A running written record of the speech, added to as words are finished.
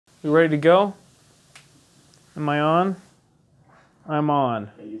We ready to go? Am I on? I'm on.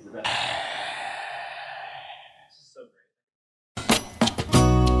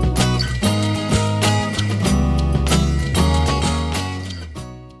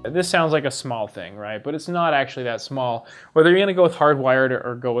 This sounds like a small thing, right? But it's not actually that small, whether you're going to go with hardwired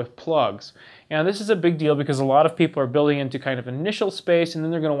or go with plugs. And this is a big deal because a lot of people are building into kind of initial space, and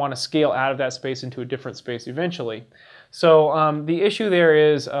then they're going to want to scale out of that space into a different space eventually. So the issue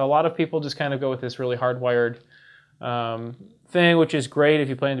there is a lot of people just kind of go with this really hardwired thing, which is great if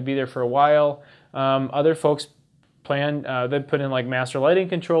you plan to be there for a while. Other folks they put in like master lighting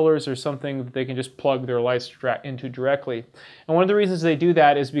controllers or something that they can just plug their lights into directly. And one of the reasons they do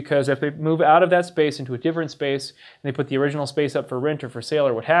that is because if they move out of that space into a different space and they put the original space up for rent or for sale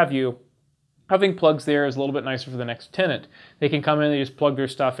or what have you, having plugs there is a little bit nicer for the next tenant. They can come in, they just plug their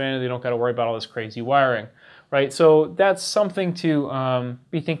stuff in, and they don't got to worry about all this crazy wiring, right? So that's something to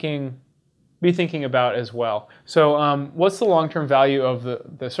be thinking about as well. So what's the long-term value of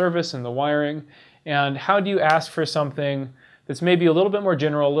the service and the wiring? And how do you ask for something that's maybe a little bit more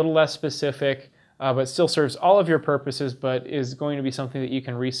general, a little less specific, but still serves all of your purposes, but is going to be something that you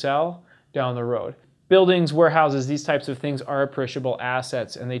can resell down the road? Buildings, warehouses, these types of things are appreciable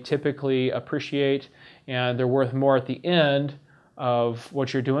assets, and they typically appreciate, and they're worth more at the end of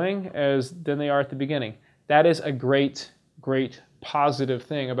what you're doing than they are at the beginning. That is a great, great positive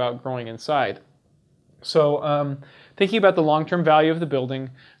thing about growing inside. So thinking about the long-term value of the building,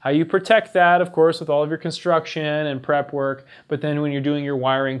 how you protect that, of course, with all of your construction and prep work, but then when you're doing your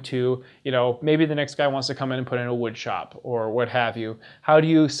wiring too, maybe the next guy wants to come in and put in a wood shop or what have you. How do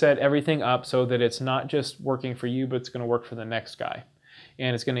you set everything up so that it's not just working for you, but it's going to work for the next guy?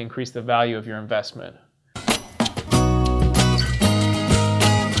 And it's going to increase the value of your investment.